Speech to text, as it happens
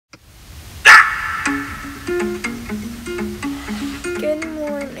Good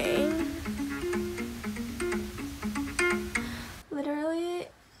morning. Literally,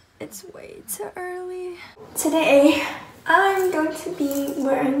 it's way too early. Today, I'm going to be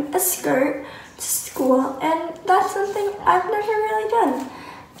wearing a skirt to school, and that's something I've never really done.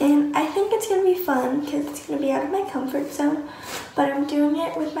 And I think it's gonna be fun because it's gonna be out of my comfort zone, but I'm doing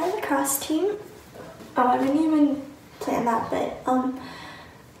it with my lacrosse team. Oh, I didn't even plan that, but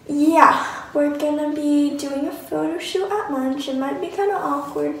yeah, we're gonna be doing a photo shoot at lunch. It might be kind of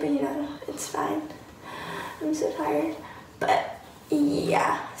awkward, but you know, it's fine. I'm so tired, but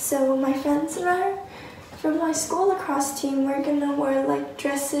yeah. So my friends and I, from my school lacrosse team, we're gonna wear like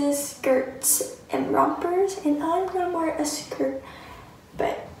dresses, skirts, and rompers, and I'm gonna wear a skirt.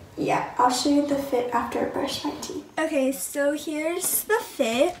 But yeah, I'll show you the fit after I brush my teeth. Okay, so here's the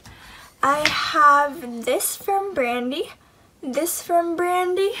fit. I have this from Brandy, this from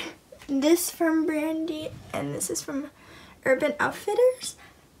Brandy, this from Brandy, and this is from Urban Outfitters.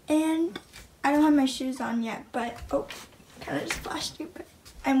 And I don't have my shoes on yet, but oh, kind of just flashed you, but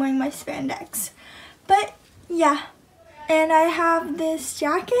I'm wearing my spandex. But yeah, and I have this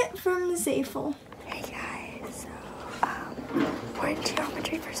jacket from Zafel. Hey guys, so we're in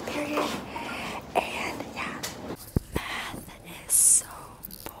geometry first period, and yeah, math is so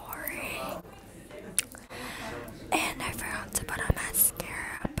boring. And I forgot to put on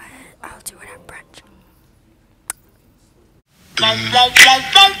mascara, but I'll do it at brunch.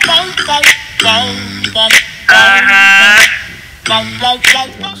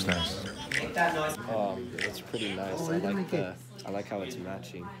 Looks nice. It's pretty nice. I like how it's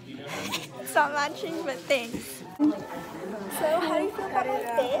matching. It's not matching, but thanks. So, how do you feel about my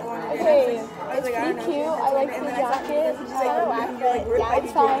fit? Okay, it's pretty cute. I like the jacket. It's kind of whack, but yeah,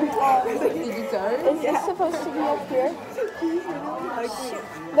 it's fine. Is this supposed to be up here?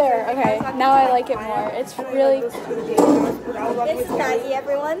 There, okay. Now I like it more. It's really It's Maggie,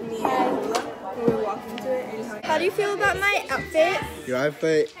 everyone. Hi. How do you feel about my outfit? Your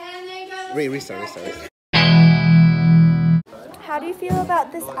outfit. Wait, restart. How do you feel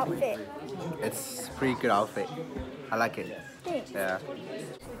about this outfit? It's a pretty good outfit. I like it. Thanks. Yeah.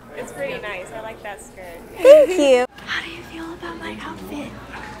 It's pretty nice. I like that skirt. Thank you. How do you feel about my outfit?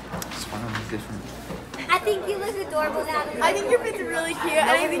 It's one of the different. I think you look adorable now. I think your fit's really cute, and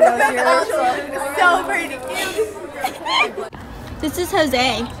I think your fit's also so pretty cute. This is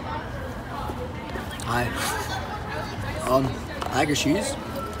Jose. Hi. I like your shoes.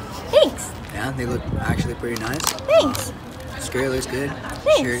 Thanks. Yeah, they look actually pretty nice. Thanks. Skirt looks good.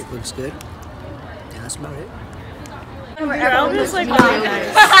 Thanks. Shirt looks good. Yeah, that's about it. Your outfit is like really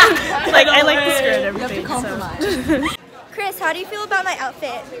nice. Like I like the skirt and everything. So. Chris, how do you feel about my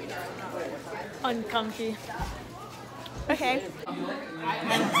outfit? Uncomfy. Okay.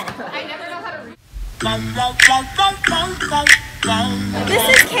 This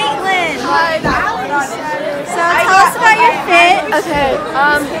is Caitlin. Hi. So tell us about your fit. Okay,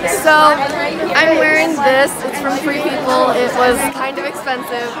 so I'm wearing this. It's from Free People. It was kind of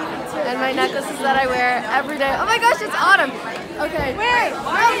expensive. And my necklaces that I wear every day. Oh my gosh, it's autumn. Okay.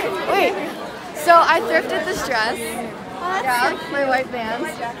 Wait. So I thrifted this dress. Yeah, my white Vans.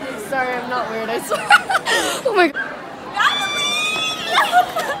 Sorry, I'm not weird, I swear. Oh my god.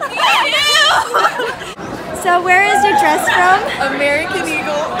 So where is your dress from? American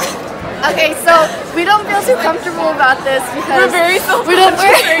Eagle. Okay, so we don't feel too comfortable about this because we don't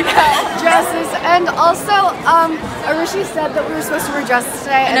wear dresses, and also Arishi said that we were supposed to wear dresses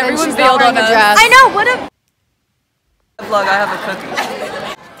today, and then she's not wearing a dress. I know. What a Vlog. I have a cookie.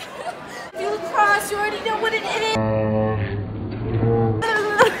 you Lacrosse. You already know what it is.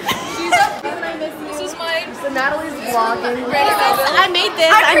 This is mine. So Natalie's vlogging. I made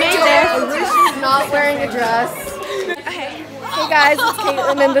this. Arishi's not wearing a dress. Okay. Hey guys, it's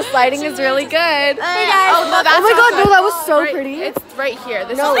Caitlin, and this lighting is really good. Hey guys. Oh my god, no, that was so pretty. It's right here.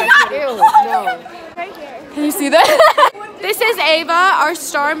 This No, is ew, no. Right here. Can you see that? This is Ava, our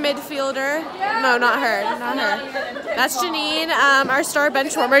star midfielder. No, not her. That's Janine, our star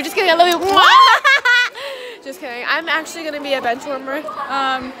bench warmer. Just kidding. I love you. Just kidding. I'm actually gonna be a bench warmer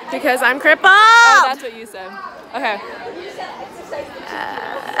because I'm crippled. Oh, that's what you said. Okay.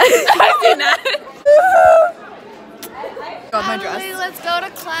 I seen that. Got my dress. Let's go to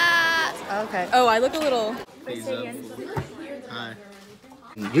class. Okay. Oh, I look a little. Hi.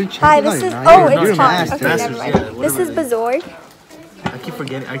 Hi, this is. Oh, it's Tom. Okay, never mind. This is Bazord. I keep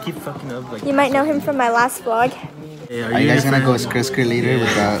forgetting. I keep fucking up. Like. You might know him from my last vlog. Hey, Are you guys gonna go skirt later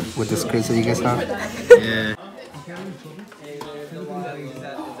with the skirts that you guys have? Yeah.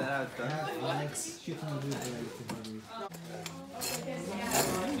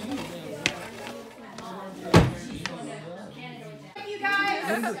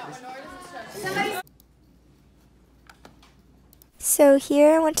 So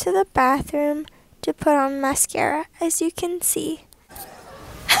here I went to the bathroom to put on mascara, as you can see.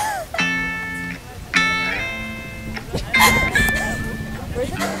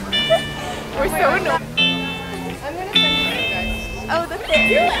 We're so annoyed. I'm gonna send you guys. Oh, the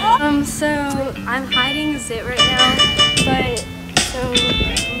thing. So I'm hiding zit right now, but so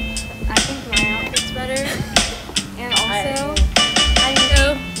I think my outfit's better. And also, I know,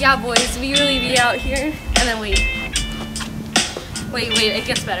 yeah, boys, we really be out here. And then wait, it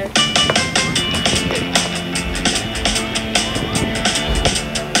gets better.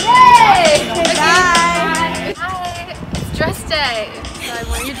 Yay! Okay, bye. Hi, it's dress day, so I'm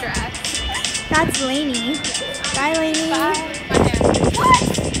wearing a dress. That's Lainey. Bye, Lainey. Bye.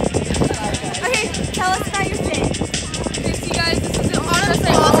 Okay, tell us about your fit. Okay, see guys, this is an autumn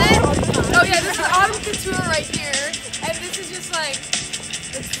closet. Oh yeah, this is autumn couture right here. And this is just like,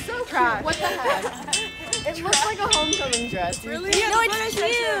 it's so trash. What the heck? It looks like a homecoming dress. Really? No, it's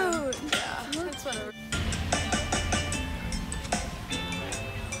cute. Yeah, it's whatever.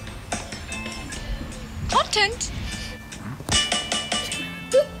 Content.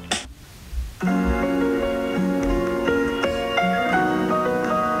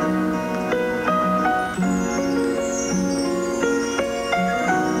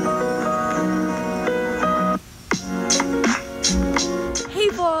 Hey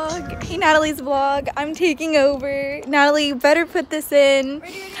vlog, hey Natalie's vlog, I'm taking over. Natalie, you better put this in.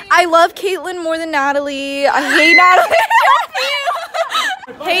 I love Caitlin more than Natalie. I hate Natalie.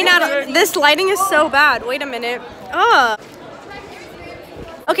 Hey Natalie, this lighting is so bad. Wait a minute.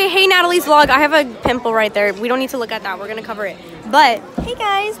 Okay, hey Natalie's vlog. I have a pimple right there. We don't need to look at that. We're gonna cover it. But Hey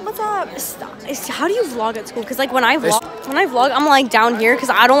guys, what's up? how do you vlog at school? Cause like when I vlog, I'm like down here because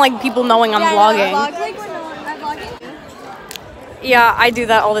I don't like people knowing I'm vlogging. Vlog like when I'm vlogging. Yeah, I do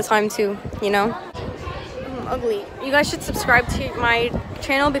that all the time too. You know. I'm ugly. You guys should subscribe to my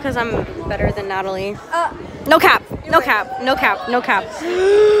channel because I'm better than Natalie. No cap. No cap. No cap. No cap.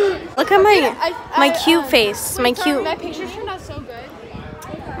 Look at my cute face. My cute. My picture turned out so good.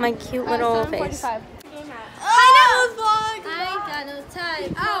 My cute little face. Hi Natalie's vlog. I ain't got no time.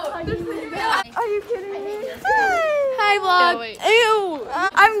 Are you kidding me? Hi vlog. Ew.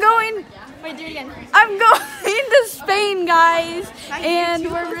 I'm going. Wait, do it again. I'm going to Spain, guys, and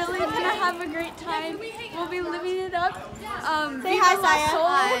we're really gonna have a great time. We'll be living it up. Say hi,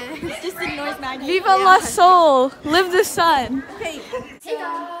 Saya. Just ignores Maggie. Viva la Sol. Live the sun. Hey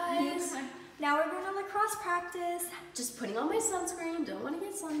guys. Now we're going to lacrosse practice. Just putting on my sunscreen. Don't want to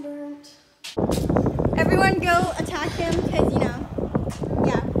get sunburnt. Everyone go attack him, because, you know,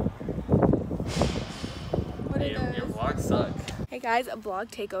 yeah. Your vlogs suck. Hey guys, a vlog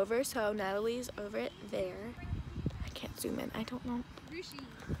takeover. So Natalie's over there. I can't zoom in. I don't know.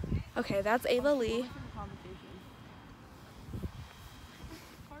 Okay, that's Ava Lee.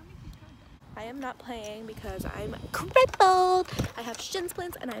 I am not playing because I'm crippled. I have shin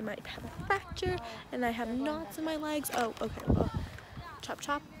splints and I might have a fracture and I have knots in my legs. Oh, okay. Well, chop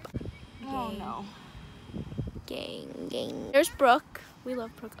chop. Oh no. Gang. There's Brooke. We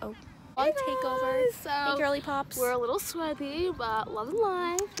love Brooke. Oh. Vlog takeover. So hey girly pops. we're a little sweaty, but loving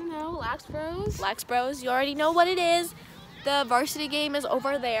life, you know, Lax Bros. Lax Bros, you already know what it is. The varsity game is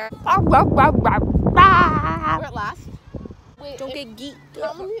over there. We're at last. Wait, Don't get geeked.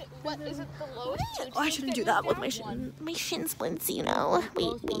 what is it, the lowest? Oh, I shouldn't do that with my shin splints, you know.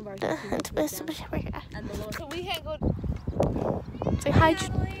 Wait. So we can't go. Say hi,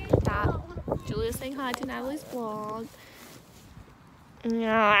 Julia's saying hi to Natalie's vlog. Do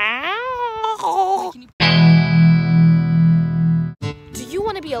you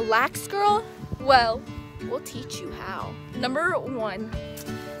want to be a lax girl? Well, we'll teach you how. Number 1.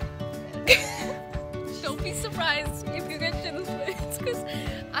 Don't be surprised if you get shin splints because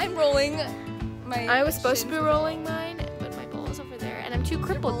I'm rolling my. I was supposed to be rolling mine, but my ball is over there, and I'm too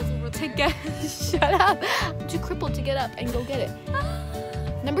crippled to get. Shut up! I'm too crippled to get up and go get it.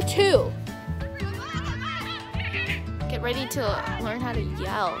 Number 2. Get ready to learn how to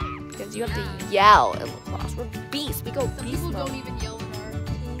yell because you have to yell in lacrosse. We're beasts. We go beast mode. Don't even yell in our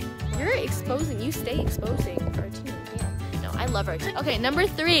team. You're exposing. You stay exposing our team. Yeah. No, I love our team. Okay, number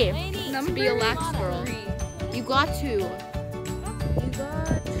 3. To be a lax girl. You got to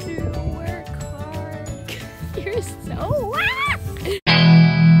work hard. You're so.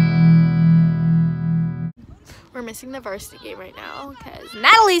 We're missing the varsity game right now because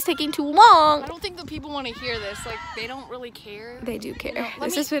Natalie's taking too long. I don't think the people want to hear this. Like, they don't really care. They do care. No,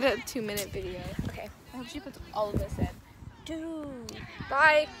 This has been a 2-minute video. Okay. I hope she puts all of this in. Dude.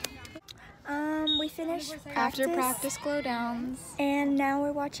 Bye. We finished practice. After practice glow downs. And now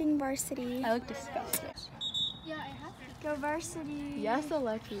we're watching varsity. I look disgusting. Go varsity. Yes,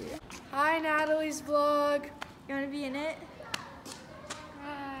 Alexi. Hi, Natalie's vlog. You want to be in it?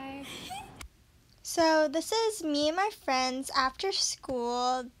 Hi. So this is me and my friends after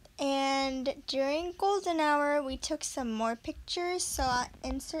school, and during golden hour we took some more pictures, so I'll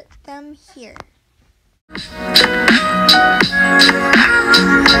insert them here.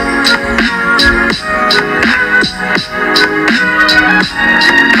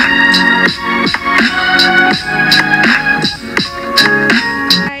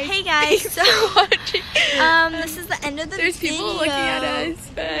 Hey guys, so this is the end of the video. There's people looking at us,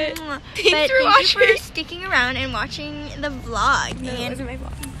 but Thank you for sticking around and watching the vlog. No, it wasn't my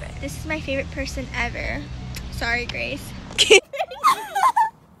vlog. This is my favorite person ever. Sorry, Grace.